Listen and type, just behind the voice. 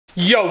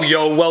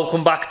Yo,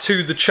 welcome back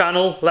to the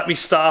channel. Let me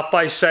start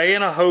by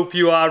saying I hope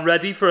you are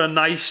ready for a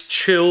nice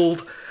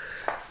chilled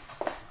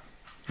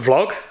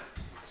vlog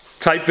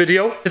type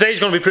video. Today's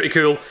going to be pretty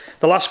cool.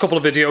 The last couple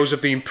of videos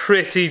have been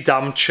pretty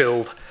damn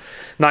chilled.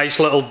 Nice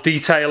little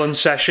detailing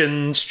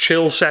sessions,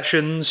 chill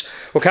sessions.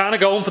 We're kind of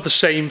going for the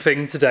same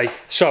thing today.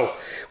 So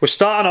we're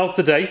starting out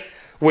the day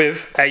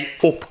with a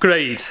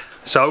upgrade.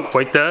 So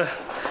wait there,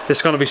 this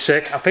is going to be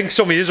sick. I think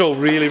some of you will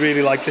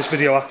really like this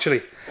video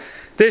actually.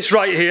 This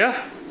right here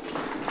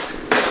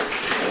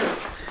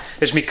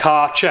is my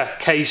KARCHER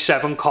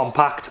K7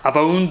 Compact. I've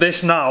owned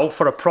this now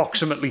for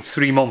approximately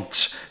 3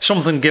 months,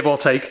 something give or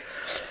take.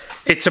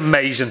 It's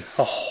amazing,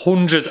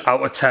 100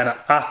 out of 10, I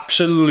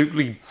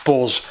absolutely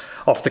buzz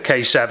off the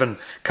K7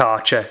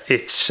 KARCHER,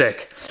 it's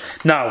sick.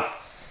 Now,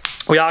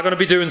 we are going to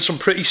be doing some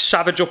pretty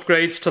savage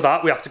upgrades to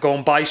that. We have to go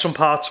and buy some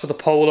parts for the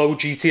Polo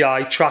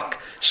GTI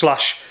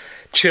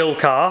track/chill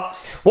car.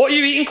 What are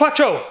you eating,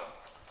 Quattro?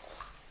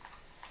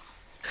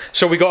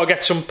 So we got to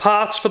get some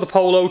parts for the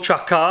Polo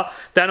track car.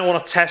 Then I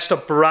want to test a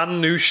brand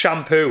new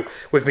shampoo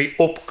with me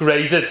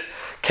upgraded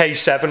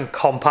K7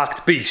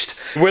 Compact Beast.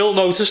 You will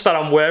notice that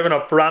I'm wearing a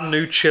brand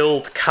new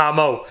chilled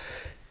camo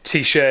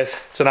t-shirt.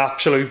 It's an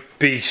absolute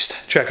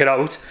beast. Check it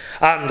out.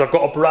 And I've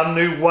got a brand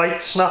new white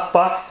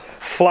snapback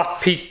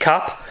flat peak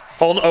cap.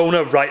 On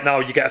OWNA right now,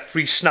 you get a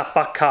free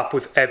snapback cap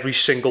with every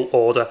single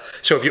order.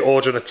 So if you're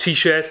ordering a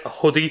t-shirt, a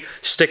hoodie,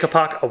 sticker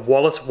pack, a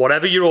wallet,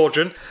 whatever you're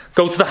ordering,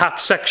 go to the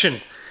hat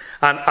section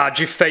and add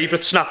your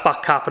favourite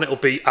snapback cap and it'll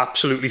be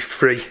absolutely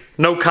free.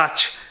 No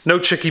catch, no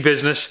tricky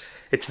business.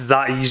 It's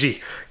that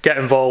easy. Get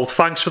involved.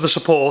 Thanks for the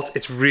support.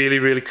 It's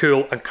really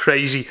cool and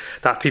crazy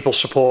that people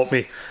support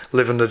me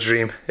living the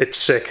dream. It's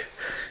sick.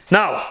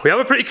 Now, we have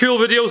a pretty cool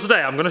video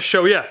today. I'm going to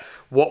show you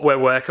what we're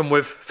working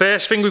with.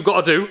 First thing we've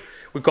got to do,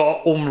 we've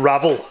got to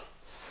unravel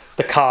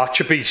the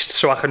KARCHER Beast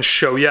so I can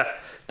show you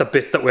the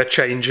bit that we're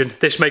changing.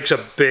 This makes a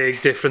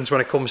big difference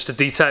when it comes to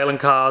detailing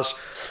cars.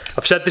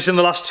 I've said this in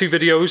the last 2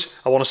 videos.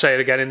 I want to say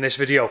it again in this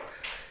video.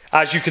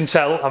 As you can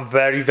tell, I'm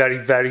very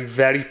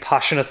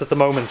passionate at the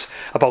moment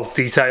about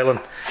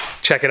detailing.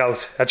 Check it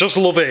out. I just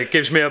love it. It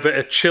gives me a bit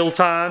of chill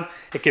time.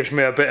 It gives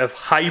me a bit of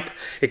hype.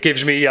 It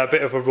gives me a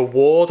bit of a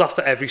reward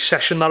after every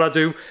session that I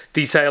do.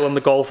 Detailing the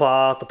Golf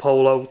R, the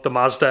Polo, the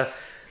Mazda.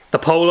 The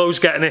Polo's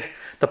getting it.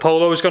 The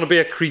Polo is going to be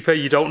a creeper.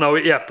 You don't know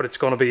it yet, but it's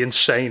going to be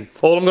insane.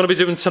 All I'm going to be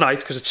doing tonight,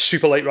 because it's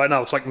super late right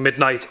now, it's like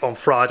midnight on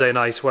Friday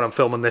night when I'm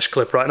filming this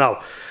clip right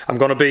now. I'm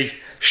going to be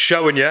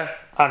showing you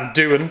and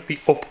doing the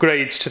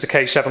upgrades to the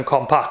K7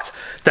 Compact.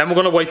 Then we're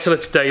going to wait till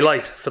it's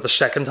daylight for the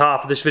second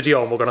half of this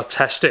video and we're going to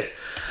test it.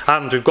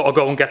 And we've got to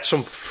go and get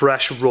some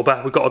fresh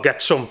rubber. We've got to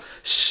get some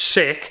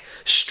sick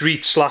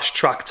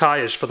street/track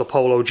tyres for the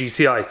Polo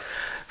GTI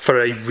for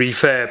a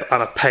refurb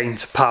and a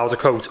paint powder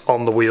coat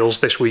on the wheels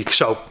this week.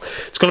 So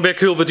it's going to be a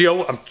cool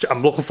video.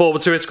 I'm looking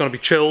forward to it. It's going to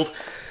be chilled.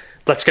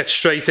 Let's get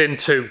straight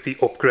into the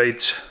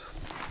upgrades.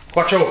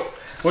 Quattro,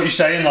 what are you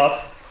saying, lad?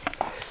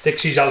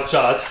 Dixie's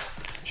outside.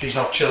 She's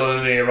not chilling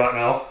in here right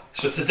now.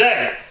 So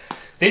today,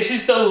 this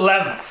is the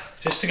length.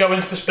 Just to go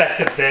into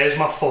perspective, there's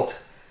my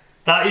foot.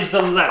 That is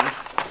the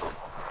length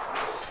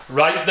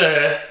right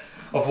there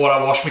of what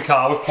I wash my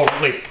car with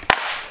currently.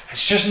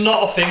 It's just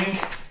not a thing.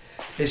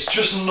 It's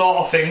just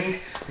not a thing.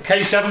 The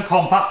K7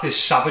 Compact is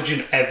savage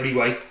in every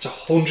way. It's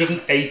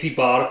 180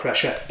 bar of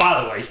pressure.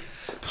 By the way,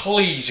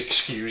 please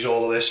excuse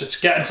all of this. It's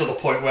getting to the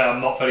point where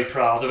I'm not very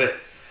proud of it.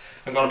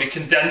 I'm going to be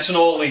condensing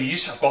all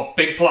these. I've got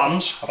big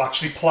plans. I've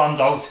actually planned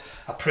out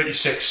a pretty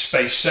sick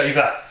space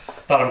saver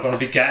that I'm going to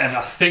be getting,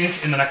 I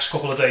think, in the next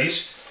couple of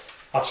days.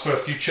 That's for a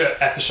future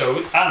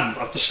episode. And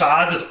I've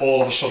decided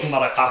all of a sudden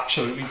that I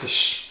absolutely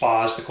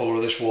despise the colour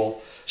of this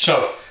wall.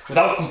 So,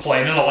 without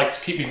complaining, I like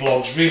to keep my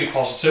vlogs really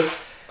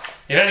positive.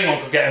 If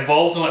anyone could get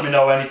involved and let me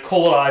know any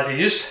colour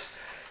ideas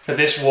for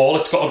this wall,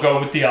 it's got to go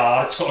with the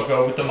R, it's got to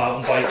go with the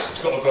mountain bikes,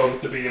 it's got to go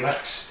with the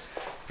BMX.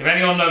 If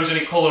anyone knows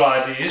any colour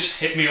ideas,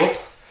 hit me up,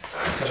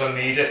 because I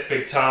need it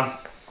big time.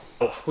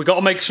 We got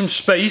to make some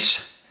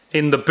space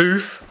in the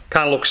booth.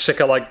 Kind of looks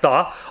sicker like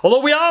that.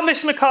 Although we are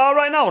missing a car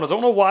right now, and I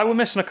don't know why we're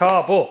missing a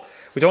car, but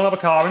we don't have a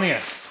car in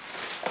here.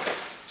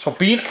 So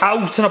being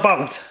out and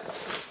about,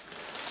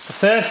 the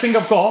first thing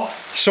I've got,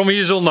 some of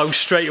you will know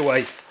straight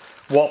away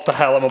what the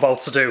hell I'm about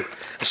to do.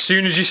 As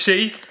soon as you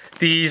see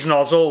these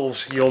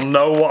nozzles, you'll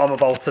know what I'm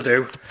about to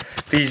do.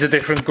 These are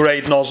different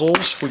grade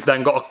nozzles. We've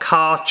then got a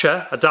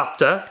KARCHER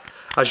adapter,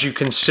 as you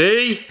can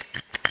see.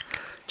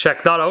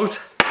 Check that out.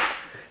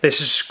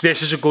 This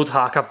is a good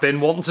hack. I've been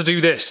wanting to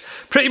do this.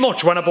 Pretty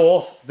much when I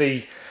bought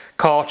the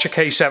KARCHER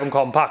K7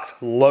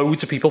 Compact,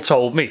 loads of people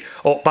told me.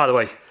 Oh, by the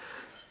way,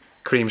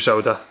 cream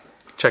soda.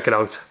 Check it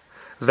out.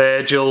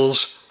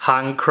 Virgil's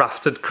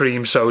handcrafted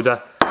cream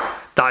soda.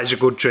 That is a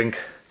good drink.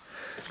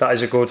 That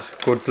is a good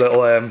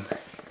little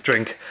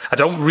drink. I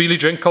don't really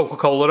drink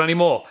Coca-Cola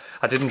anymore.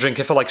 I didn't drink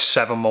it for like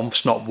 7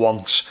 months, not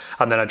once.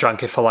 And then I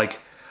drank it for like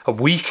a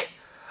week.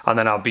 And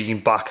then I've been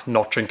back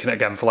not drinking it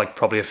again for like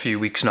probably a few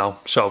weeks now.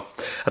 So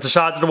I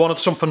decided I wanted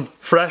something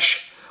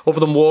fresh other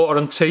than water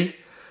and tea.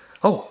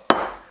 Oh,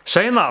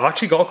 saying that, I've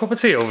actually got a cup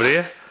of tea over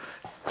here.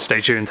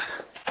 Stay tuned.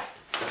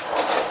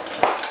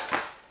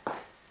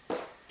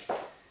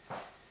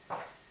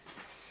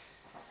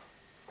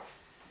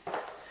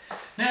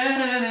 Na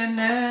na na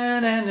na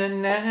na na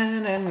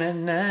na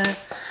na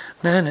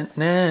na na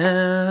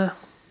na.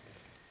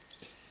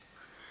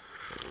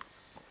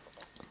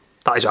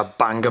 That is a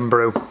banging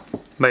brew,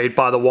 made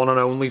by the one and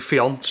only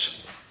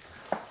Fiance.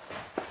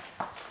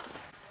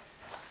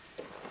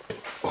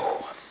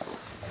 Oh.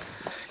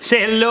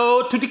 Say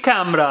hello to the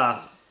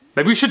camera.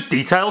 Maybe we should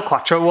detail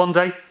KARCHER one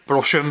day.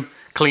 Brush him,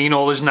 clean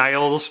all his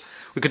nails.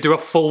 We could do a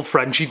full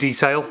Frenchy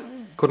detail,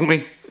 couldn't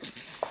we?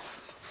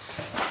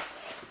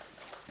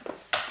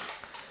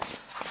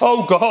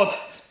 Oh God.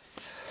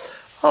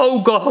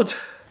 Oh God.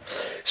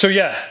 So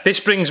yeah, this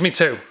brings me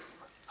to,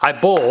 I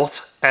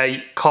bought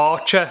a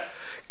KARCHER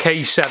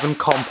K7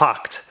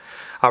 compact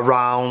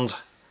around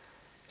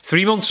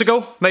 3 months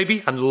ago,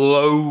 maybe, and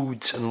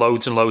loads and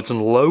loads and loads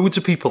and loads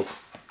of people.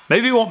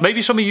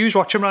 Maybe some of you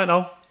watching right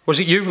now. Was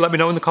it you? Let me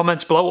know in the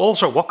comments below.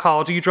 Also, what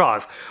car do you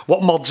drive?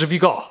 What mods have you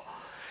got?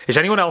 Is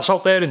anyone else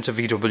out there into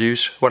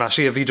VWs? When I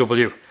see a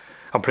VW,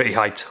 I'm pretty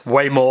hyped.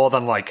 Way more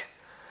than like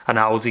an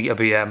Audi, a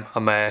BM, a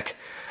Merc.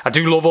 I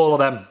do love all of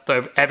them.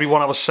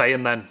 Everyone I was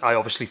saying then, I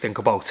obviously think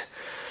about.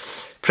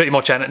 Pretty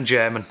much anything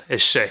German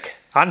is sick.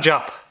 And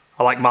Jap.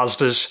 I like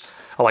Mazdas.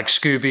 I like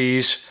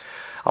Scubbys.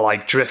 I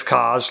like drift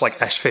cars like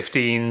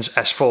S15s,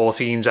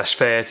 S14s,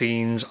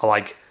 S13s. I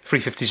like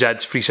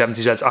 350Zs,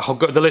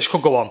 370Zs. The list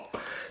could go on.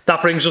 That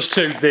brings us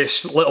to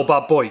this little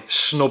bad boy,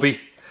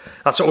 Stubby.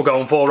 That's what we're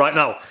going for right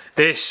now.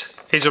 This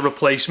is a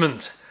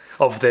replacement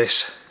of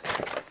this.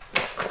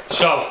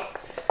 So,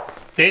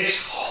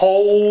 this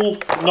whole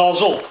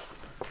nozzle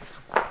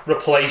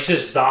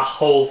replaces that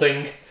whole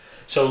thing.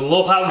 So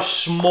look how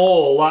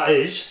small that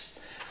is.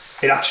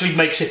 It actually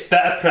makes it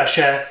better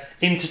pressure,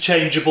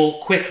 interchangeable,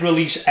 quick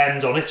release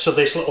end on it. So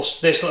this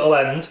little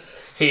end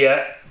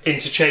here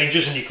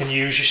interchanges and you can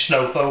use your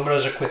snow foamer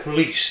as a quick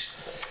release.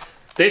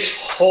 This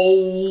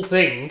whole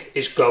thing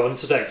is going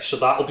today. So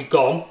that'll be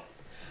gone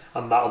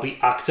and that'll be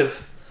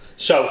active.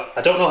 So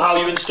I don't know how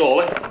you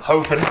install it. I'm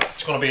hoping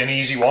it's going to be an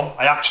easy one.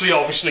 I actually,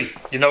 obviously,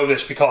 you know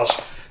this because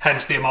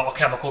hence the amount of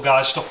Chemical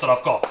Guys stuff that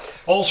I've got.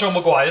 Also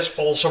Maguire's,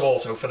 also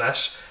Auto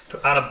Finesse,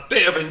 and a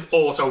bit of an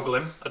Auto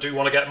Glim. I do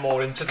want to get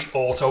more into the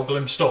Auto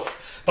Glim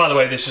stuff. By the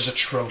way, this is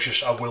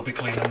atrocious. I will be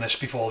cleaning this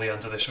before the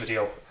end of this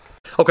video.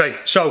 Okay,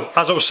 so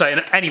as I was saying,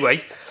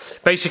 anyway,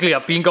 basically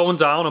I've been going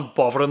down and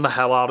bothering the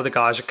hell out of the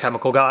guys at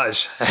Chemical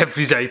Guys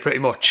every day pretty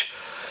much.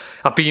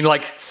 I've been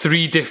like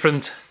 3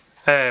 different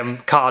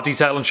car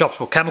detailing shops,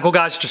 but Chemical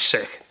Guys just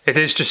sick. It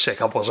is just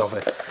sick, I buzz off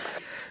it.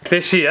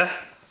 This here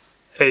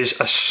is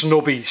a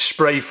Stubby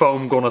spray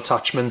foam gun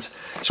attachment.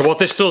 So what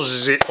this does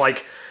is it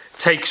like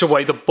takes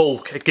away the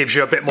bulk. It gives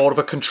you a bit more of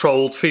a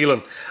controlled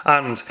feeling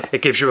and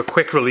it gives you a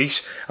quick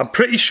release. I'm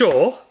pretty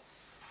sure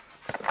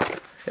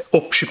it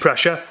ups your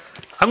pressure.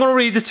 I'm going to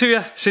read it to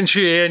you since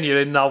you're here and you're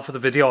in now for the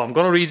video. I'm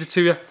going to read it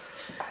to you.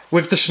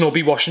 With the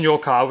Stubby, washing your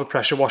car with a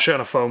pressure washer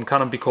and a foam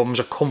cannon becomes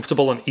a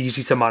comfortable and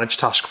easy to manage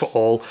task for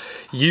all.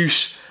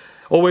 Use.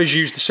 Always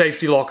use the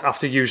safety lock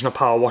after using a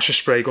power washer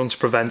spray gun to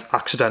prevent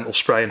accidental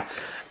spraying.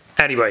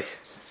 Anyway.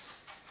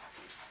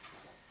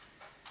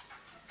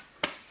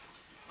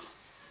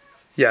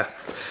 Yeah.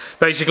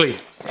 Basically,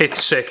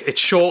 it's sick. It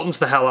shortens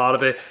the hell out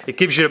of it. It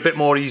gives you a bit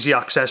more easy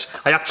access.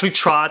 I actually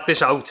tried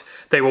this out.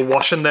 They were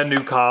washing their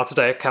new car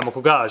today at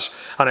Chemical Guys,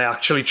 and I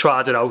actually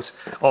tried it out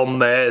on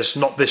theirs,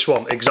 not this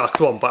one,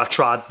 exact one, but I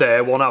tried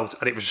their one out,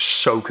 and it was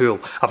so cool.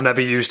 I've never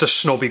used a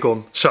Stubby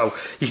gun, so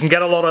you can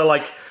get a lot of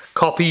like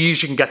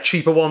copies. You can get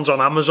cheaper ones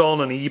on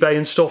Amazon and eBay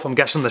and stuff. I'm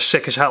guessing they're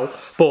sick as hell,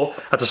 but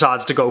I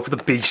decided to go for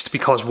the beast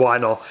because why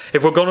not?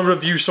 If we're going to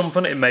review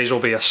something, it may as well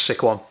be a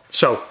sick one.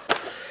 So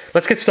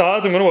let's get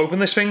started. I'm going to open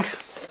this thing.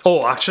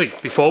 Oh, actually,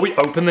 before we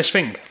open this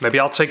thing, maybe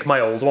I'll take my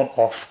old one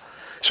off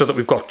so that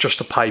we've got just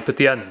a pipe at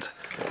the end.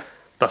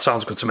 That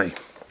sounds good to me.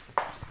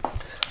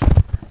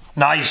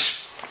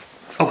 Nice.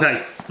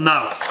 Okay,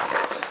 now,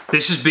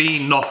 this has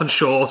been nothing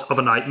short of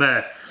a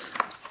nightmare.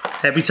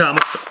 Every time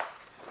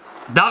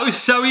that was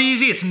so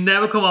easy. It's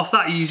never come off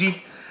that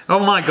easy. Oh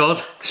my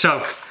God.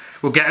 So,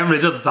 we're getting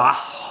rid of that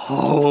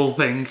whole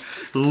thing.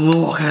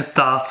 Look at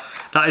that.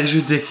 That is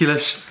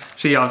ridiculous.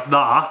 So you have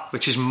that,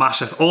 which is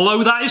massive.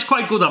 Although that is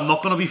quite good, I'm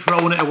not going to be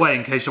throwing it away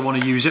in case I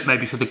want to use it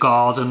maybe for the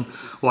garden,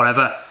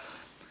 whatever.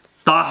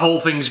 That whole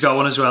thing's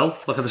going as well.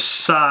 Look at the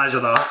size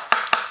of that.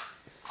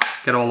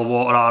 Get all the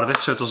water out of it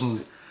so it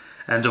doesn't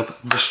end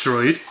up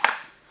destroyed.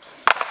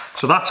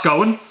 So that's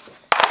going.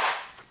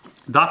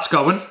 That's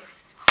going.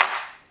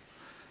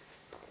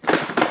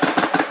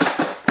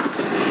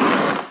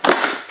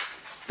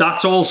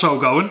 That's also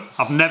going.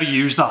 I've never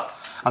used that.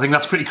 I think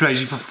that's pretty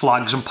crazy for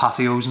flags and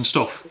patios and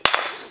stuff.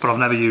 But I've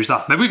never used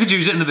that. Maybe we could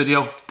use it in the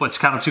video, but it's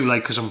kind of too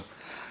late because I'm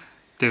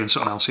doing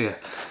something else here.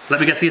 Let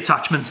me get the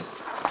attachment.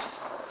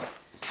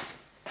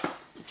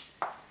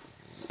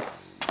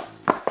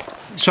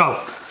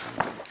 So,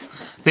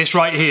 this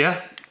right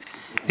here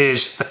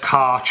is the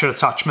KARCHER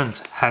attachment,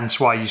 hence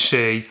why you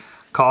see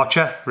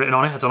KARCHER written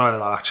on it. I don't know whether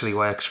that actually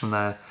works from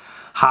there.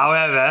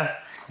 However,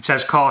 it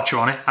says KARCHER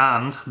on it,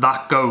 and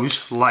that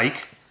goes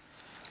like,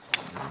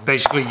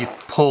 basically you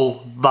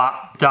pull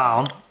that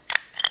down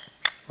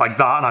like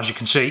that, and as you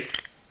can see,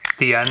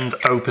 the end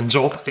opens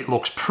up. It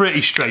looks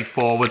pretty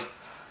straightforward,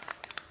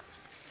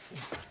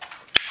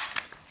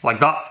 like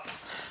that.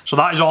 So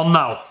that is on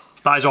now,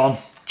 that is on,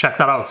 check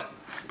that out.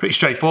 Pretty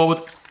straightforward.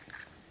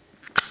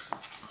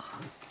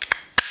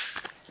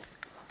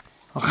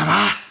 Look at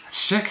that, that's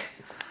sick.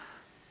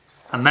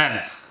 And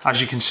then, as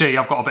you can see,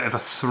 I've got a bit of a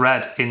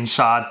thread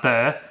inside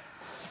there,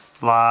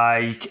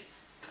 like,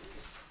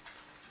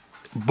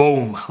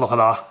 boom, look at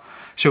that.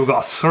 So we've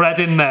got a thread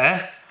in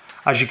there,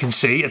 as you can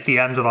see, at the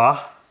end of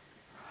that.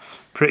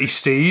 Pretty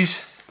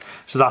steez.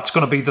 So that's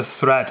going to be the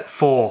thread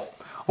for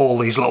all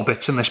these little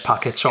bits in this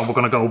packet. So we're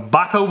going to go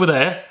back over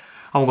there,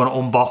 and we're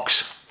going to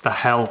unbox the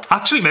hell.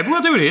 Actually, maybe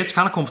we'll do it here, it's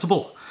kind of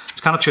comfortable.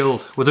 It's kind of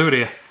chilled, we'll do it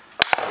here.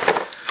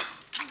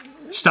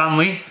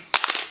 Stanley,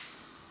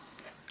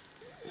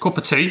 cup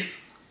of tea,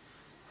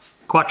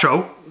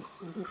 Quattro.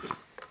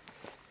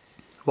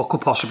 What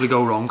could possibly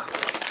go wrong?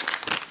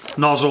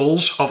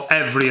 Nozzles of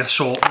every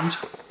assortment.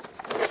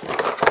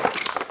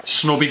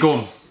 Snubby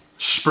gun,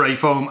 spray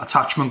foam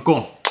attachment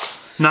gun.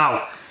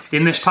 Now,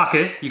 in this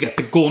packet, you get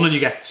the gun and you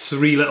get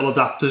 3 little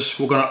adapters.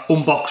 We're going to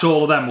unbox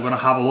all of them, we're going to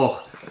have a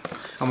look,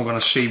 and we're going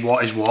to see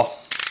what is what.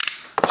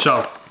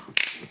 So,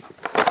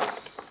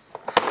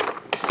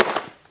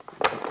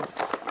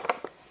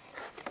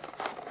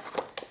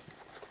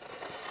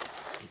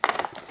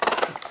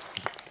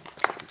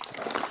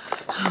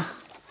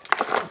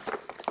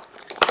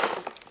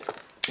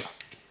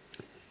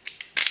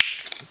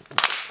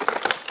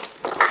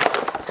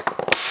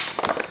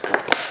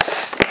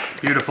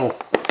 beautiful.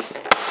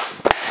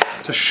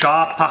 It's a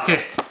sharp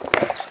packet,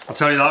 I'll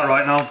tell you that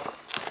right now.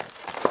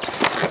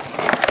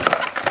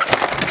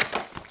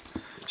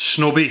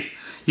 Snubby.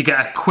 You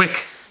get a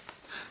quick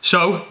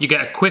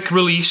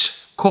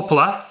release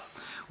coupler,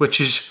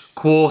 which is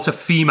 1/4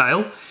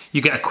 female.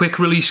 You get a quick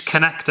release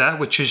connector,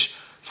 which is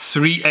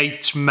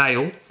 3/8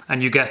 male,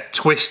 and you get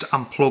twist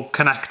and plug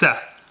connector,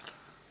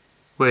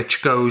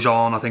 which goes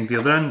on, I think, the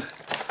other end.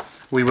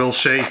 We will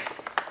see.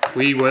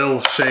 We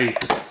will see.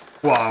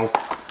 Wow.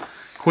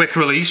 Quick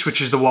release,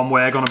 which is the one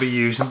we're going to be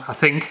using, I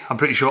think. I'm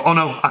pretty sure. Oh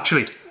no,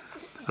 actually,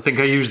 I think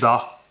I used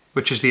that,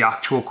 which is the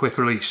actual quick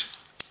release.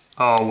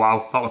 Oh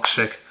wow, that looks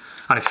sick.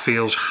 And it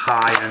feels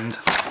high end.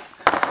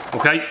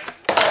 Okay,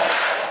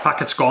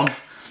 packet's gone.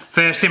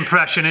 First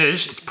impression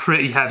is, it's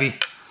pretty heavy.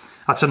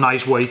 That's a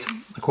nice weight.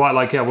 I quite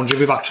like it. I wonder if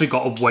we've actually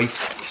got a weight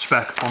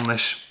spec on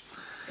this.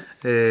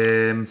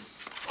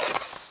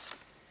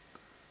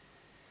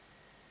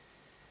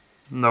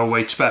 No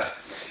weight spec.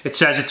 It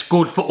says it's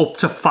good for up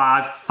to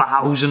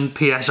 5,000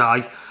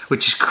 PSI,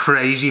 which is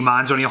crazy.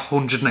 Mine's only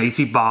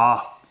 180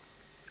 bar.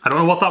 I don't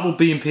know what that would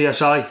be in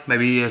PSI.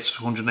 Maybe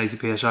it's 180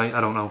 PSI, I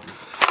don't know.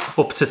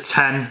 Up to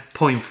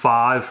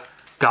 10.5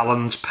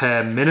 gallons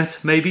per minute,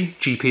 maybe,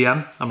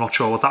 GPM. I'm not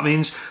sure what that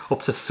means.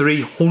 Up to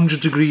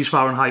 300 degrees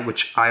Fahrenheit,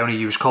 which I only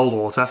use cold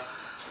water.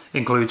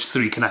 Includes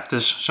 3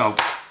 connectors, so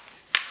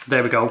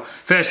there we go.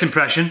 First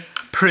impression,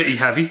 pretty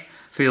heavy.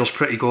 Feels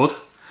pretty good.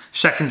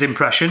 Second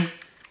impression,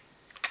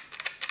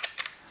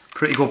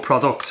 pretty good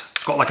product.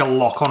 It's got like a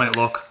lock on it,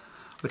 look,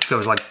 which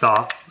goes like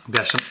that, I'm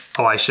guessing.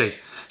 Oh, I see.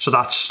 So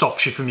that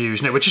stops you from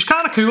using it, which is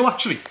kind of cool,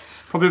 actually.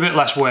 Probably a bit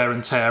less wear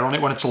and tear on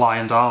it when it's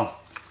lying down.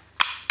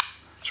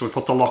 So we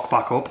put the lock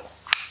back up.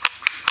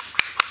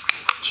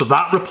 So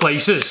that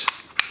replaces,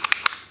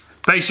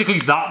 basically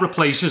that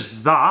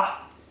replaces that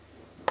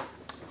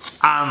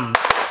and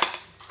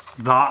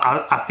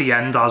that at the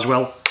end as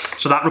well.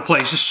 So that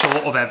replaces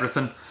sort of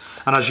everything.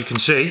 And as you can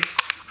see,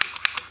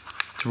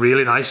 it's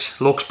really nice.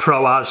 Looks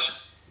pro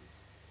as.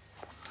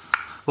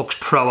 Looks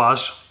pro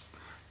as.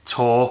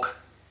 Torque.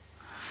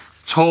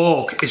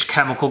 Torque is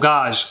chemical,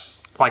 guys,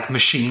 like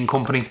machine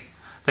company.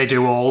 They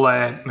do all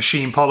their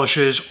machine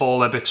polishes, all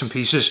their bits and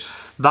pieces.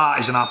 That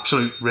is an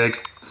absolute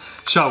rig.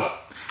 So,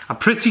 I'm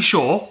pretty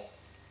sure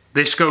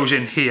this goes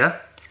in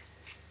here.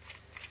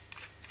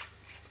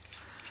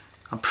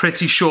 I'm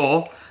pretty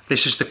sure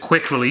this is the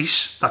quick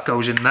release that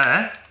goes in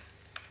there.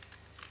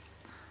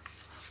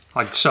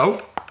 Like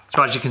so.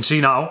 So as you can see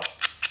now.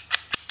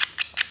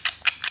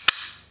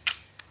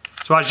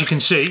 So as you can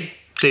see,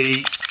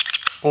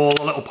 all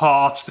the little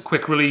parts, the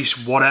quick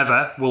release,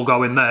 whatever, will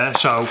go in there.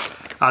 So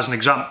as an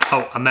example,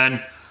 oh, and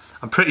then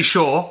I'm pretty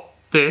sure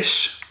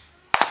this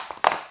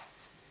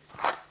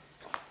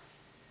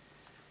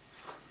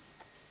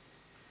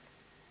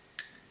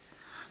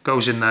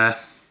goes in there.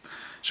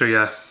 So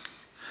yeah,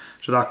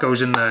 so that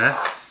goes in there.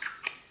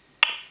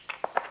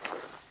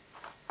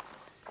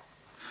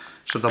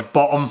 So the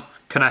bottom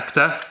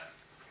connector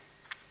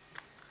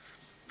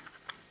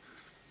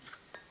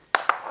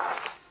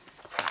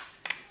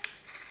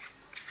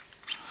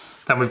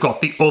then we've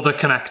got the other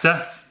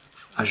connector,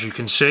 as you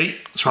can see.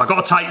 So I've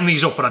got to tighten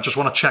these up, but I just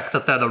want to check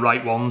that they're the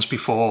right ones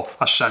before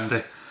I send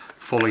it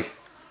fully.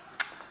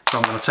 So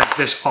I'm going to take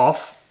this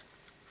off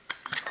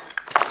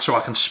so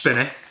I can spin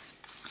it.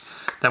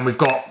 Then we've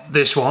got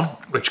this one,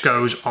 which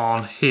goes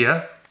on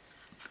here.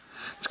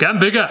 It's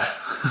getting bigger.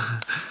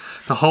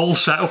 The whole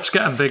setup's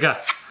getting bigger.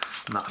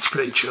 And that's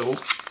pretty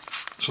chilled.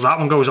 So that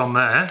one goes on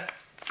there.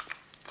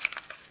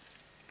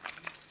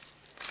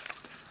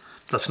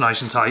 That's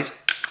nice and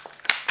tight.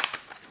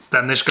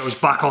 Then this goes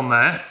back on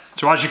there.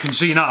 So as you can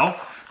see now,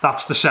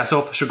 that's the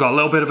setup. So we've got a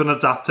little bit of an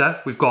adapter.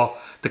 We've got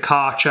the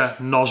KARCHER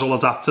nozzle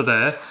adapter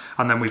there.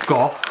 And then we've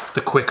got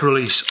the quick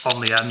release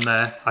on the end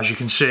there. As you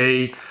can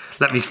see,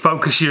 let me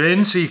focus you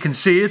in so you can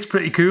see it's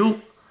pretty cool.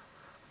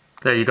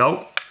 There you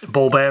go.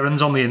 Ball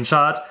bearings on the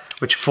inside,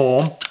 which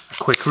form a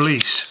quick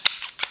release.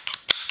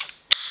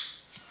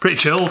 Pretty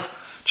chilled.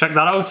 Check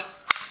that out.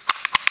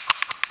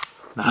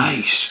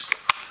 Nice.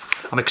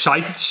 I'm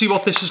excited to see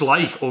what this is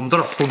like under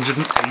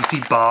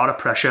 180 bar of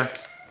pressure.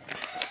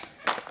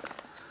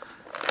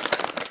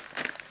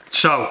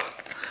 So,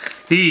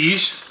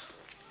 these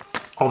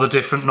are the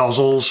different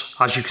nozzles,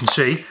 as you can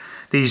see.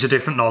 These are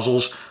different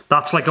nozzles.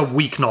 That's like a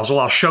weak nozzle.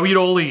 I'll show you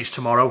all these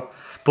tomorrow,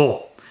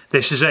 but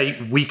this is a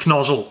weak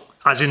nozzle,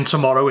 as in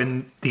tomorrow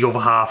in the other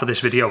half of this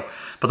video.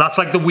 But that's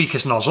like the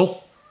weakest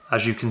nozzle,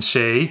 as you can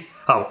see.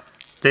 Oh,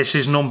 this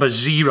is number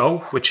 0,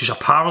 which is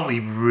apparently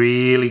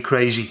really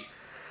crazy.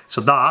 So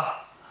that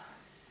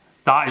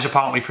is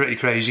apparently pretty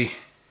crazy.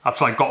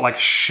 That's like got like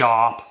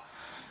sharp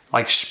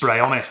like spray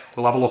on it.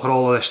 We'll have a look at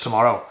all of this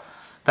tomorrow.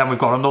 Then we've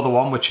got another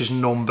one which is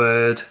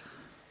numbered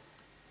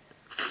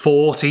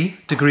 40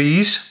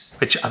 degrees,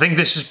 which I think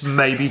this is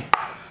maybe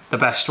the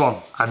best one.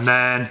 And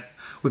then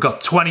we've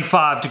got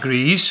 25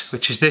 degrees,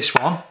 which is this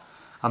one.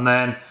 And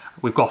then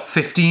we've got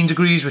 15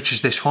 degrees, which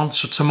is this one.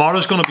 So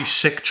tomorrow's gonna be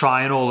sick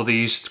trying all of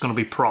these. It's gonna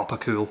be proper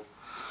cool.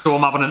 So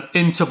I'm having an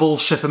interval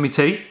sip of my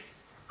tea.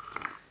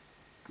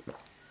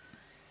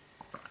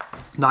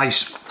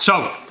 Nice.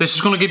 So this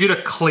is going to give you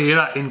a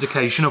clearer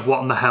indication of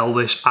what in the hell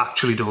this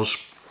actually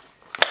does.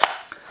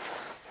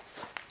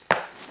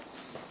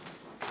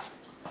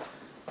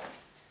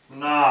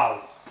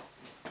 Now,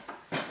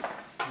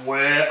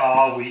 where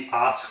are we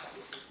at?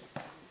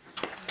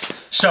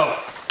 So,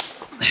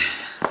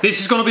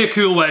 this is going to be a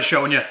cool way of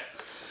showing you.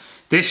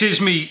 This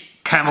is me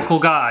chemical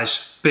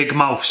guys, big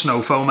mouth snow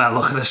foamer.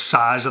 Look at the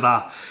size of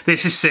that.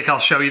 This is sick. I'll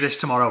show you this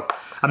tomorrow.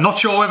 I'm not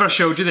sure whether I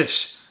showed you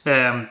this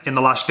in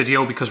the last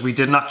video because we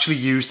didn't actually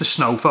use the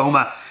snow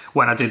foamer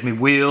when I did my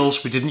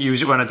wheels. We didn't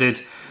use it when I did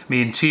my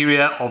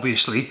interior,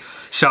 obviously.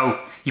 So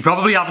you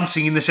probably haven't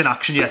seen this in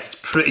action yet. It's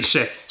pretty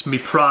sick. It's my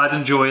pride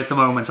and joy at the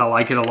moment. I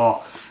like it a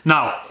lot.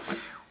 Now,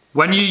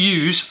 when you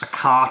use a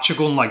KARCHER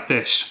gun like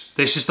this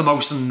is the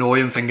most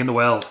annoying thing in the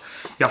world.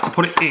 You have to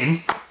put it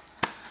in.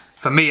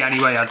 For me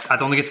anyway, I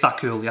don't think it's that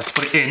cool. You have to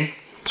put it in,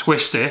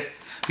 twist it,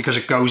 because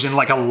it goes in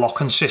like a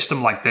locking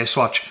system like this,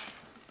 watch.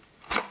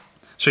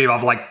 So you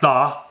have like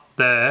that,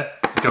 there,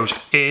 it goes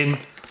in,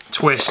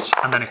 twists,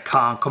 and then it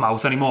can't come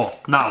out anymore.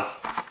 Now,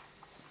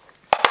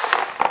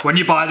 when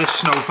you buy this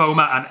snow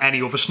foamer, and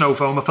any other snow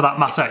foamer for that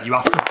matter, you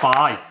have to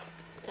buy.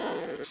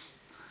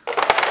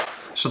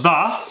 So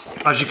that,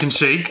 as you can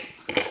see,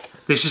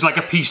 this is like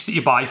a piece that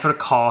you buy for a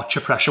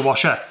KARCHER pressure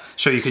washer.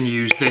 So you can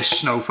use this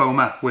snow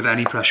foamer with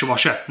any pressure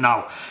washer.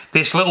 Now,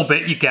 this little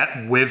bit you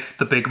get with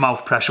the big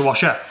mouth pressure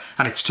washer,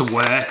 and it's to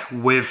work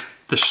with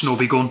the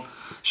STUBBY gun.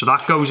 So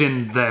that goes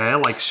in there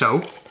like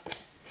so.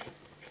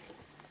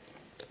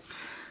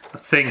 I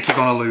think you're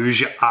gonna lose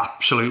your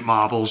absolute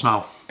marbles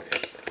now.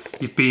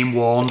 You've been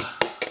warned.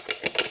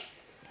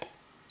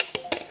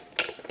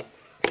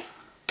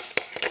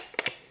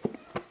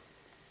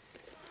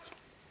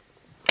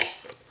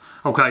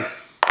 Okay,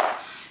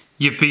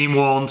 you've been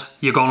warned,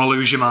 you're gonna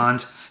lose your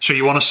mind. So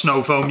you wanna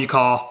snow foam your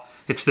car,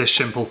 it's this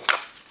simple.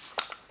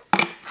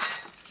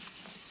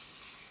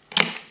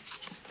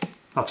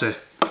 That's it.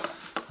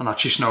 And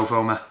that's your snow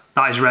foamer.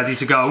 That is ready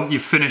to go.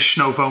 You've finished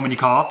snow foaming your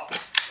car.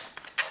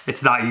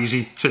 It's that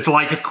easy. So it's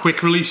like a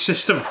quick release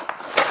system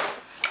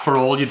for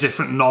all your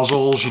different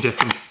nozzles, your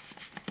different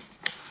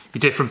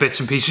bits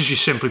and pieces. You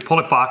simply pull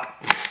it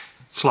back,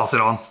 slot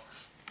it on,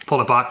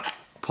 pull it back,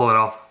 pull it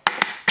off.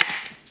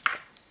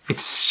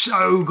 It's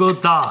so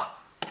good, that.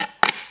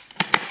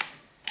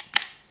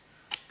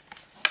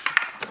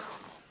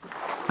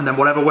 And then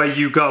whatever way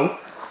you go,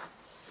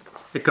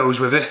 it goes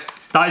with it.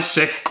 That is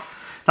sick.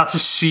 That's a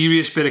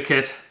serious bit of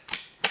kit.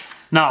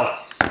 Now,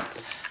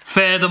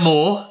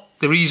 furthermore,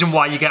 the reason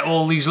why you get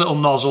all these little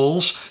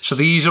nozzles, so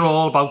these are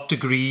all about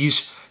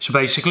degrees. So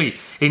basically,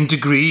 in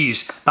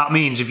degrees, that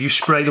means if you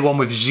spray the one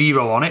with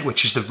 0 on it,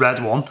 which is the red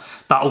one,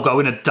 that'll go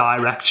in a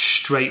direct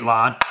straight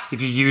line.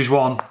 If you use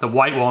one, the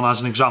white one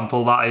as an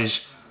example, that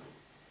is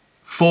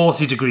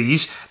 40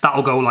 degrees,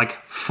 that'll go like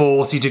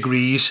 40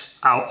 degrees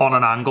out on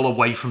an angle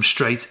away from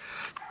straight.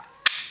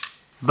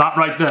 That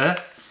right there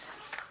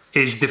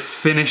is the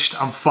finished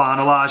and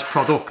finalised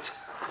product.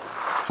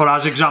 For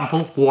as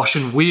example,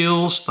 washing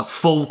wheels, the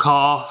full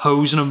car,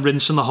 hosing and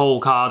rinsing the whole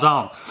car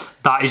down.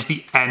 That is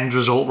the end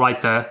result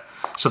right there.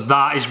 So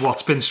that is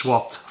what's been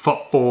swapped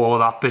for all of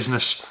that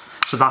business.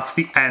 So that's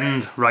the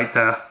end right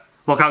there.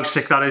 Look how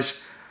sick that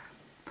is.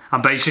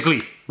 And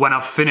basically, when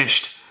I've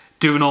finished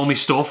doing all my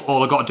stuff,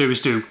 all I've got to do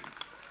is do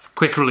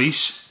quick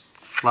release,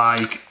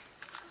 like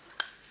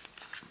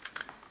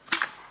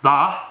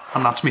that,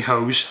 and that's my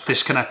hose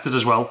disconnected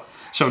as well.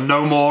 So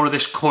no more of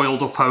this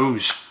coiled up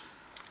hose.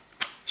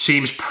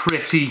 Seems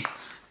pretty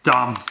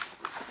damn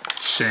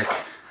sick.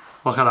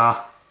 Look at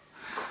that.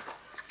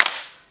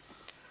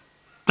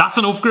 That's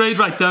an upgrade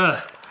right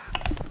there.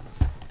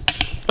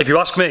 If you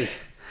ask me,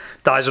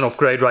 that is an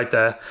upgrade right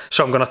there.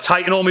 So I'm gonna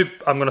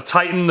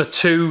tighten the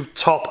two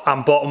top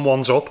and bottom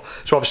ones up.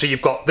 So obviously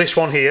you've got this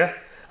one here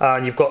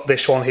and you've got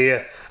this one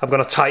here. I'm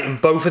gonna tighten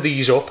both of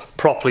these up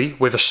properly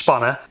with a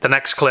spanner. The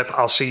next clip,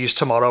 I'll see you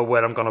tomorrow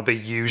where I'm gonna be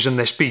using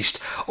this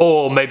beast.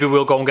 Or maybe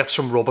we'll go and get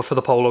some rubber for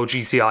the Polo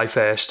GTI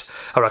first.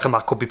 I reckon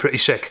that could be pretty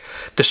sick.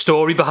 The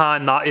story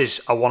behind that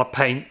is I wanna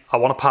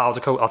powder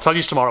coat. I'll tell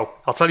you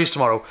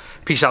tomorrow.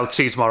 Peace out,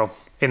 see you tomorrow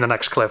in the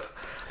next clip.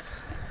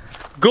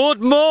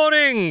 Good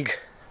morning!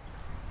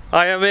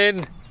 I am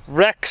in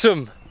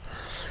Wrexham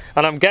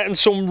and I'm getting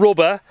some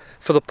rubber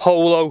for the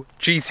Polo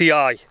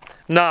GTI.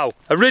 Now,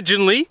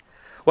 originally,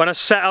 when I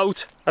set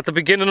out at the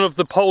beginning of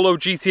the Polo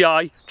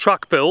GTI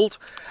track build,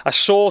 I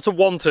sort of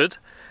wanted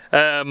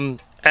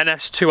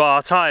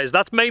NS2R tyres.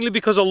 That's mainly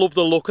because I love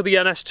the look of the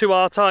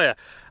NS2R tyre.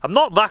 I'm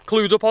not that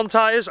clued up on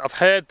tyres. I've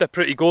heard they're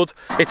pretty good.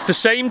 It's the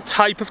same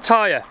type of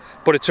tyre,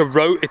 but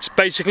it's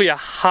basically a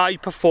high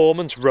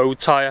performance road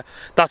tyre.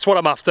 That's what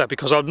I'm after,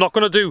 because I'm not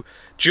going to do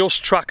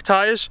just track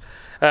tyres.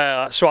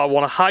 So I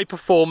want a high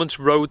performance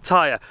road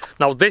tyre.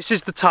 Now this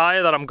is the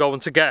tyre that I'm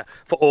going to get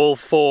for all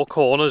four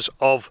corners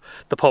of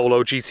the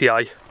Polo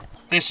GTI.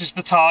 This is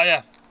the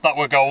tyre that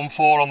we're going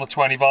for on the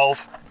 20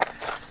 valve.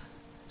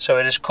 So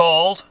it is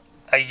called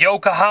a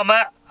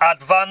Yokohama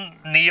Advan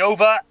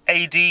Neova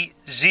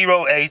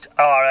AD08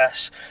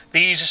 RS.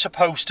 These are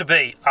supposed to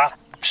be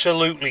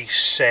absolutely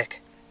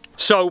sick.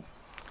 So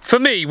for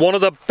me, one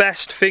of the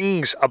best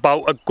things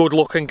about a good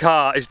looking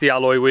car is the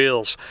alloy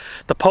wheels.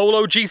 The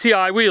Polo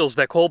GTI wheels,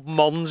 they're called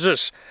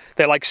Monzas.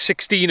 They're like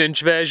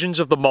 16-inch versions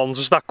of the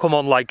Monzas that come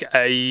on like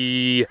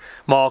a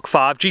Mark V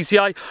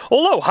GTI.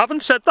 Although, having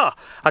said that,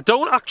 I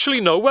don't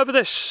actually know whether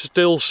there's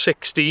still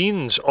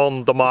 16s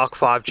on the Mark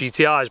V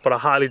GTIs, but I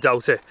highly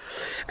doubt it.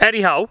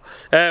 Anyhow,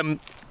 the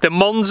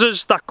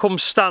Monzas that come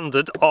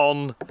standard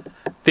on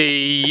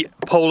the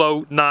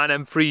Polo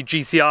 9M3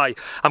 GTI,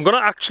 I'm going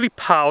to actually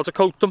powder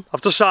coat them.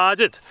 I've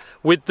decided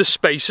with the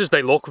spacers,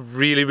 they look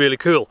really, really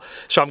cool.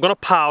 So I'm going to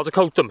powder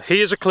coat them.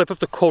 Here's a clip of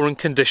the current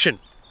condition.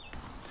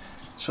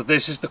 So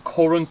this is the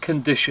current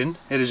condition.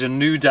 It is a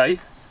new day.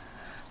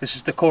 This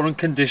is the current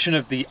condition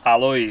of the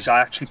alloys.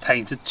 I actually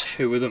painted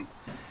two of them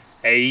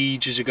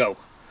ages ago.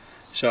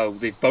 So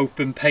they've both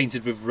been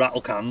painted with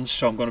rattle cans,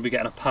 so I'm going to be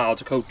getting a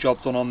powder coat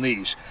job done on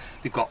these.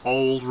 They've got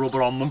old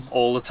rubber on them,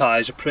 all the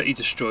tyres are pretty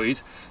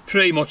destroyed,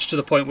 pretty much to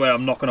the point where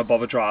I'm not going to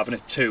bother driving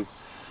it to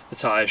the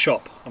tyre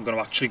shop. I'm going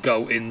to actually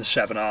go in the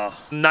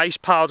 7R. Nice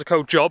powder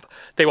coat job.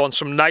 They want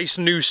some nice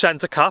new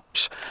centre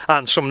caps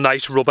and some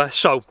nice rubber,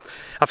 so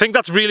I think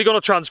that's really going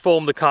to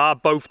transform the car,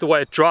 both the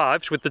way it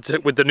drives with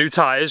the new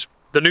tyres,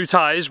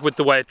 with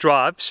the way it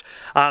drives,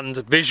 and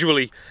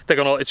visually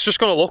it's just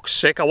gonna look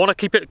sick. I want to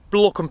keep it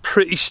looking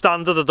pretty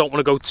standard. I don't want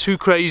to go too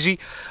crazy.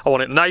 I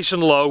want it nice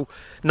and low,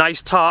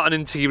 nice tartan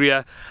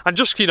interior, and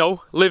just, you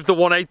know, live the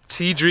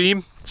 180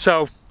 dream.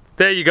 So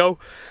there you go.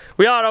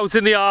 We are out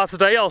in the R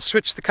today. I'll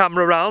switch the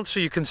camera around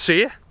so you can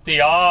see it. The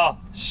R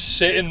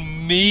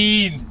sitting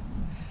mean.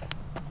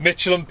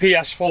 Michelin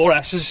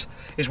PS4S's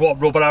is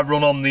what rubber I've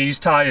run on these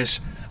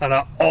tyres, and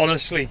I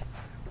honestly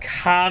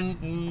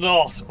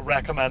cannot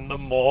recommend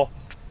them more.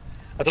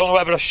 I don't know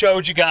whether I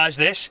showed you guys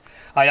this.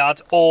 I had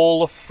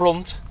all the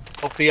front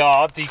of the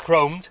R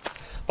de-chromed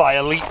by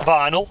Elite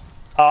Vinyl.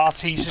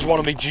 Artis is one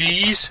of my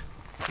G's.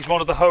 He's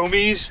one of the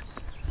homies.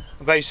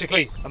 And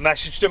basically, I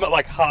messaged him at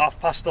like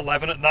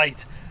 11:30 at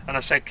night and I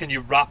said, can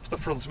you wrap the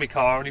front of my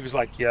car? And he was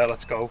like, yeah,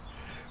 let's go,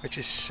 which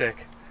is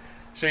sick.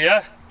 So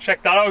yeah,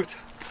 check that out.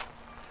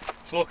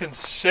 It's looking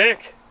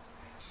sick.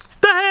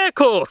 The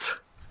haircut!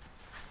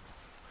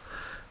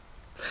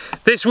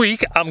 This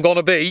week I'm going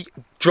to be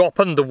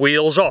dropping the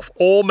wheels off,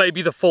 or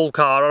maybe the full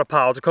car on a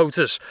powder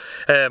coaters.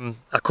 I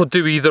could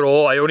do either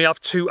or. I only have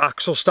 2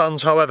 axle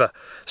stands however,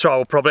 so I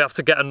will probably have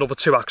to get another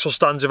 2 axle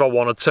stands if I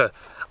wanted to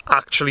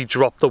actually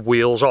drop the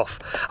wheels off.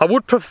 I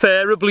would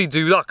preferably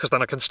do that because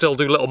then I can still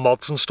do little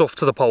mods and stuff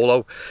to the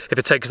Polo if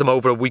it takes them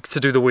over a week to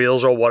do the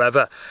wheels or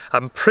whatever.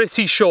 I'm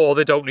pretty sure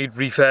they don't need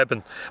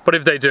refurbing, but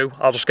if they do,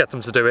 I'll just get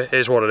them to do it.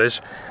 Here's what it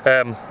is.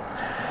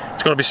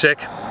 It's going to be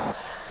sick.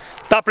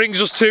 That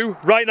brings us to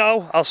right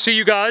now. I'll see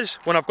you guys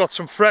when I've got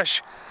some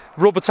fresh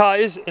rubber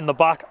tyres in the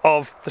back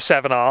of the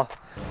 7R.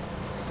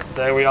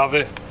 There we have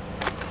it.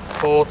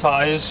 4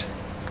 tyres.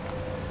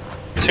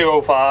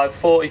 205,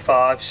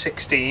 45,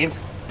 16.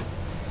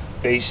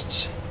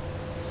 Beasts.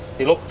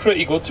 They look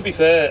pretty good, to be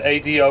fair.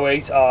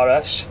 AD08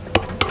 RS.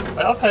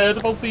 I have heard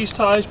about these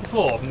tyres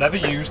before. I've never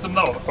used them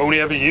though. I've only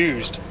ever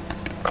used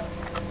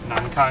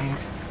Nankang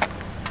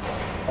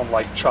on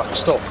like track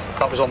stuff.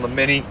 That was on the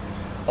Mini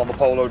on the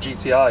Polo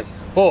GTI.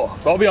 But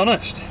I've got to be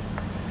honest,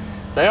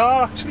 they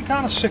are actually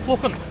kind of sick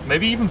looking,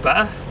 maybe even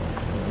better.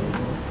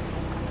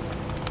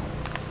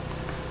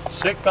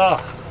 Sick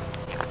that.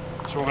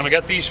 So we're going to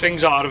get these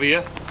things out of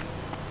here.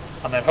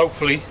 and then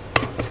hopefully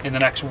in the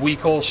next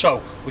week or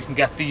so we can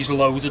get these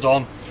loaded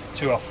on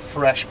to a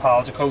fresh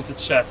powder coated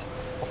set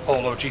of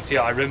Polo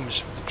GTI rims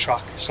for the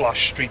track /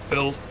 street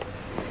build.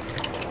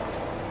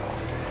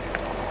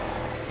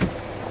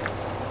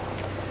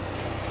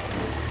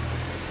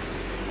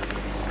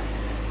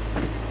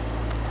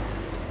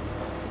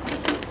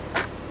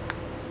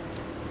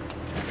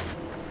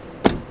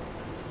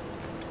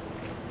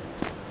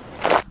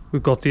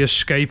 We've got the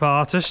Escape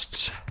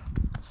Artists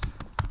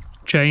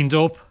chained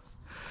up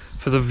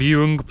for the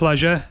viewing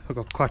pleasure. We've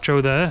got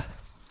KARCHER there.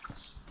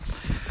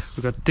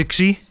 We've got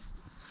Dixie.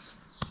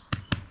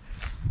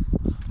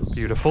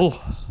 Beautiful.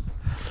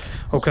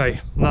 Okay,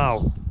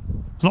 now,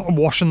 I'm not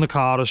washing the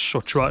car as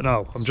such right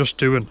now. I'm just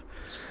doing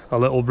a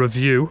little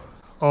review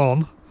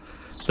on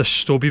the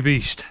Stubby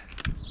beast.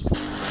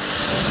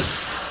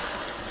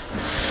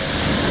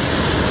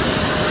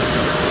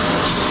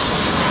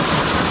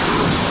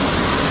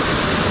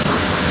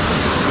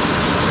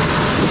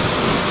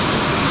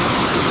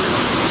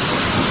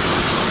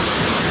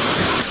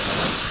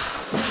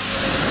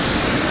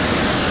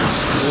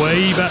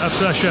 Way better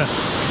pressure.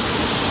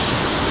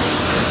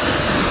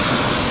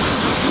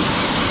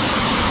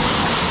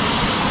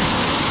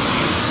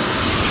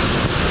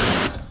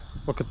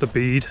 Look at the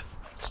bead.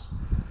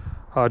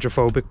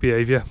 Hydrophobic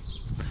behaviour.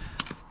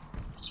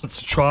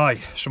 Let's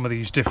try some of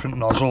these different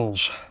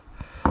nozzles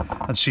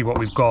and see what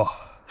we've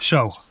got.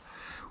 So,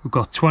 we've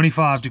got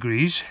 25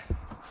 degrees.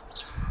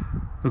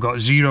 We've got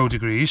 0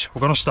 degrees. We're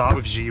going to start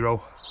with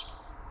 0.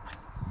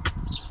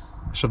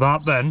 So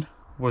that then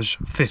was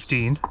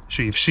 15,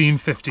 so you've seen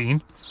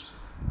 15.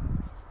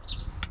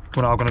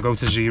 We're now going to go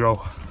to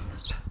 0.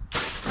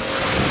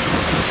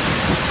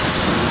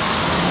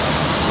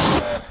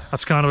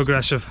 That's kind of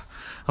aggressive.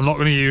 I'm not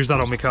going to use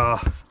that on my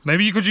car.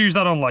 Maybe you could use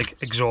that on like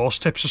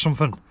exhaust tips or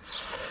something,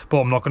 but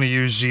I'm not going to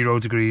use 0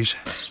 degrees.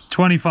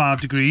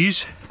 25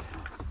 degrees.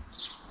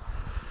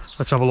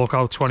 Let's have a look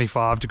how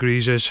 25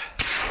 degrees is.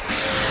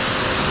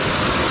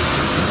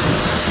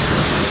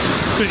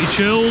 Pretty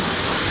chilled.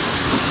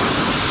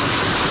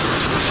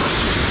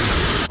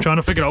 Trying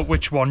to figure out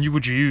which one you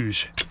would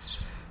use.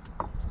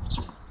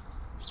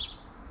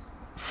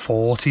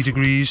 40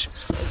 degrees.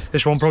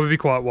 This one probably be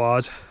quite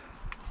wide.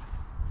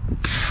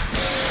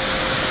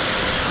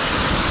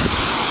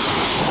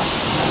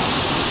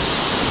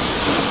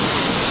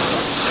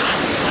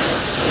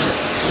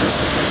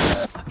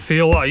 I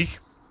feel like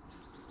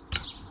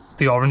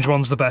the orange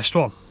one's the best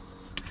one,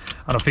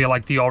 and I feel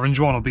like the orange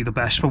one will be the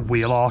best for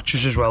wheel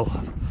arches as well.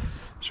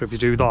 So if you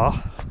do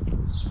that,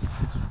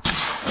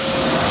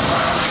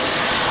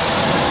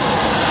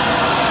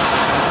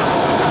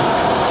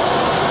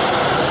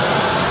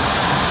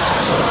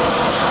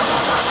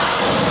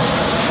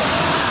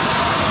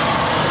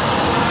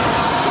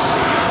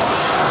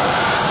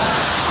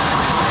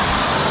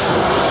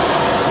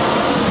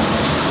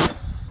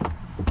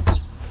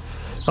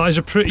 that is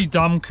a pretty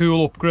damn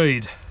cool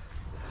upgrade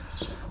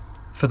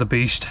for the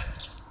beast.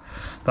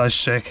 That is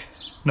sick.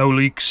 No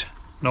leaks,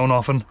 no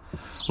nothing.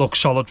 Looks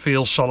solid,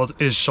 feels solid,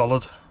 is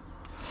solid.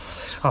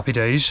 Happy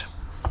days.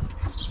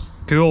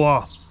 Cool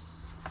that.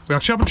 We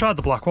actually haven't tried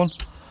the black one.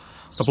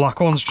 The black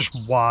one's just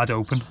wide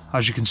open.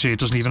 As you can see, it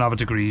doesn't even have a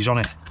degrees on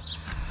it.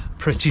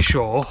 Pretty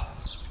sure.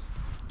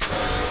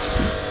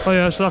 Oh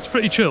yeah, so that's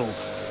pretty chilled.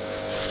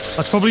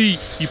 That's probably,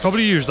 you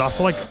probably use that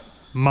for like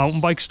mountain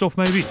bike stuff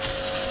maybe.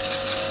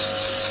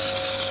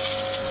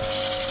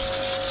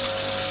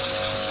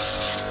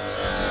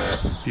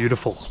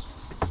 Beautiful.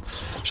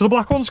 So the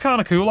black one's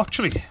kind of cool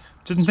actually.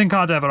 Didn't think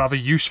I'd ever have a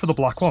use for the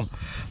black one,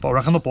 but I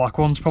reckon the black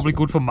one's probably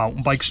good for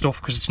mountain bike stuff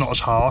because it's not as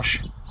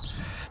harsh.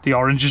 The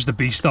orange is the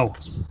beast though.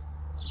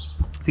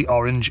 The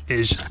orange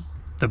is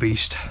the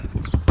beast.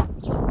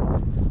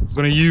 I'm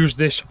going to use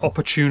this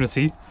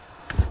opportunity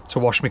to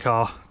wash my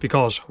car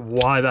because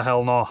why the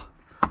hell not?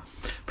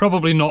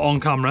 Probably not on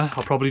camera.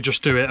 I'll probably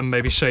just do it and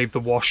maybe save the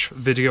wash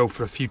video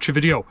for a future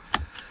video.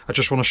 I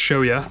just want to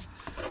show you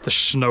the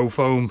snow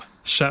foam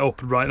setup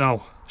right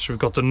now. So we've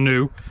got the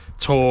new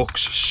Torx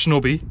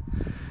Snubby.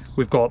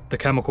 We've got the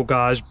Chemical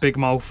Guys Big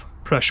Mouth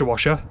pressure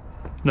washer.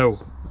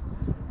 No,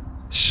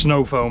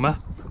 snow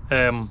foamer.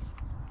 And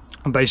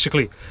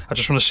basically, I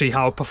just want to see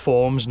how it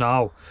performs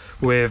now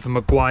with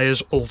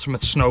Maguire's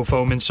Ultimate Snow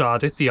Foam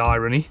inside it, the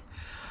irony.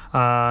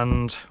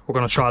 And we're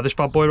going to try this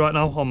bad boy right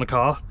now on the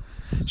car.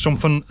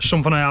 Something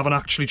I haven't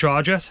actually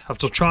tried yet. I've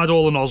just tried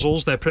all the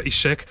nozzles, they're pretty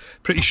sick.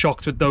 Pretty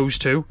shocked with those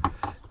two.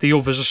 The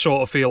others I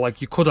sort of feel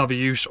like you could have a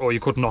use or you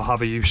could not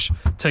have a use.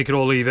 Take it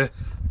or leave it,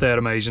 they're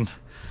amazing.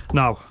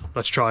 Now,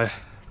 let's try it.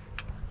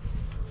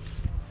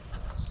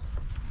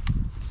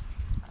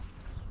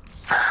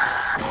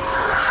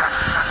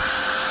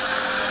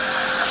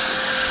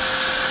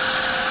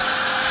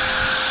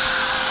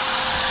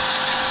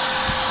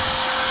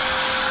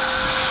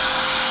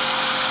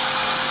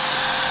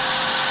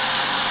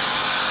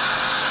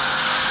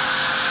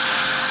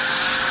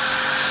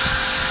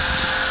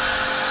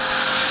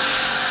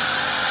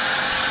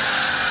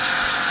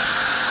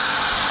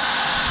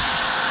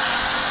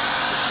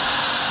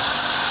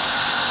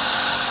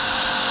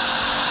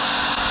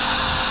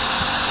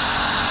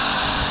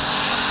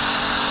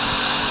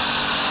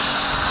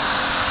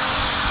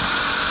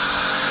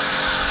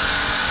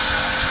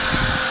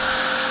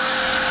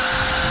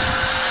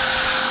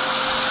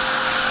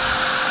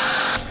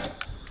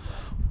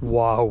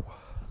 Wow.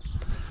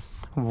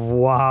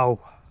 Wow.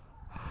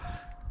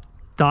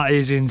 That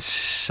is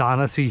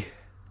insanity.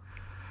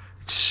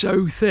 It's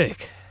so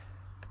thick.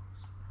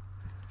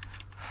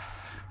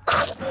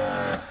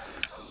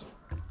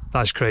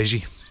 That's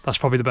crazy. That's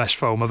probably the best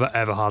foam I've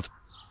ever had.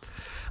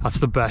 That's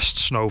the best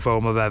snow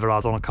foam I've ever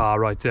had on a car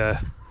right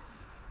there.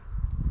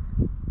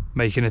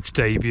 Making its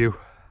debut.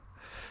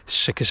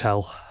 Sick as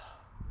hell.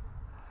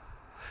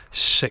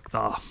 Sick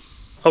that.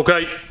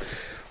 Okay,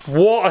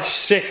 what a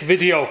sick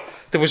video.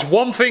 There was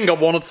one thing I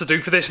wanted to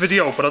do for this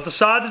video, but I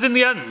decided in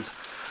the end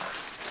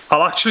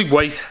I'll actually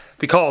wait,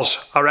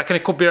 because I reckon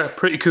it could be a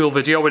pretty cool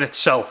video in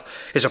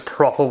itself. Is a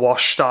proper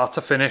wash start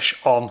to finish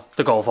on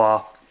the Golf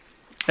R.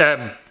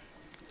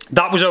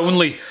 That was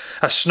only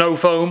a snow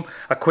foam,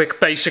 a quick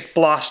basic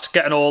blast,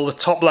 getting all the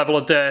top level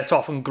of dirt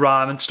off and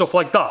grime and stuff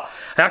like that.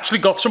 I actually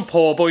got some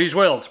Poor Boys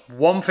World.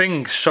 One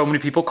thing so many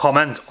people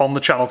comment on the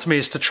channel to me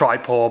is to try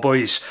Poor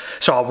Boys.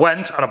 So I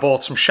went and I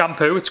bought some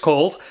shampoo. It's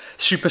called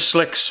Super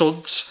Slick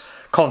Suds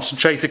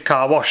Concentrated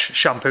Car Wash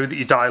Shampoo that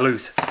you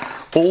dilute.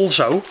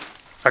 Also,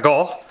 I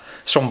got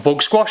some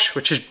Bug Squash,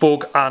 which is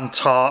bug and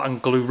tar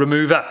and glue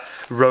remover,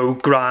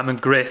 road grime and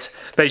grit.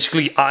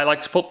 Basically, I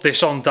like to put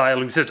this on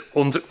diluted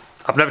under.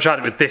 I've never tried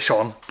it with this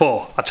on,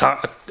 but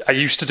I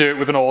used to do it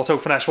with an Auto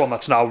Finesse one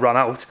that's now run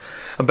out.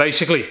 And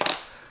basically,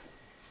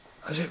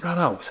 has it run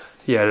out?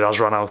 Yeah, it has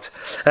run out.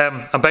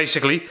 And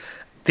basically,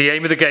 the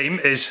aim of the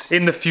game is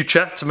in the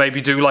future to maybe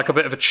do like a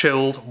bit of a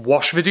chilled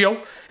wash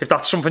video. If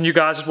that's something you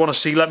guys would want to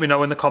see, let me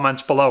know in the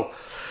comments below.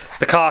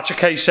 The Karcher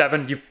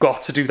K7, you've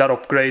got to do that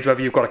upgrade,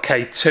 whether you've got a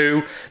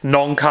K2,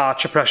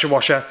 non-Karcher pressure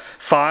washer.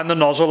 Find the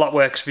nozzle that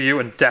works for you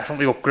and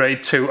definitely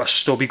upgrade to a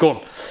stubby gun.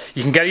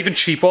 You can get even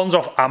cheap ones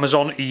off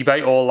Amazon,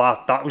 eBay, all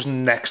that. That was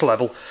next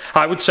level.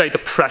 I would say the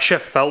pressure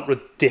felt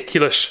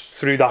ridiculous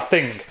through that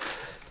thing.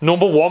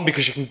 Number one,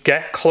 because you can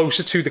get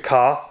closer to the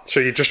car, so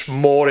you're just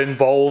more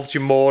involved,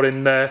 you're more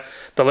in there.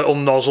 The little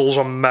nozzles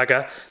are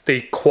mega.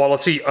 The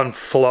quality and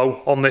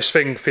flow on this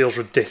thing feels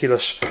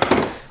ridiculous.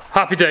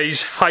 Happy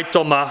days, hyped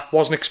on that.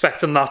 Wasn't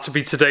expecting that to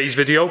be today's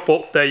video,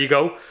 but there you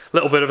go.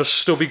 Little bit of a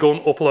stubby gun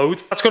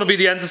upload. That's going to be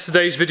the end of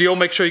today's video.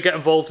 Make sure you get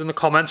involved in the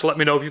comments. Let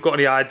me know if you've got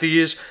any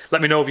ideas.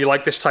 Let me know if you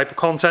like this type of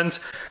content.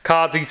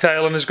 Car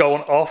detailing is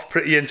going off.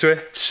 Pretty into it.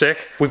 It's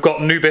sick. We've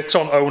got new bits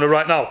on OWNA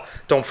right now.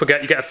 Don't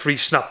forget you get a free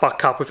snapback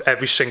cap with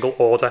every single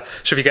order.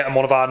 So if you're getting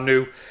one of our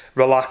new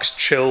relaxed,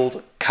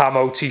 chilled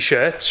camo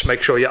t-shirts,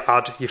 make sure you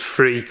add your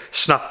free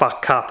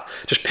snapback cap.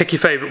 Just pick your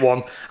favourite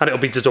one and it'll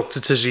be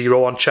deducted to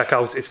 $0 on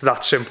checkout. It's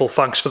that simple.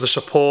 Thanks for the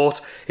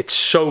support. It's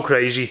so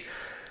crazy.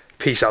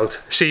 Peace out.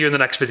 See you in the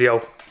next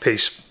video.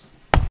 Peace.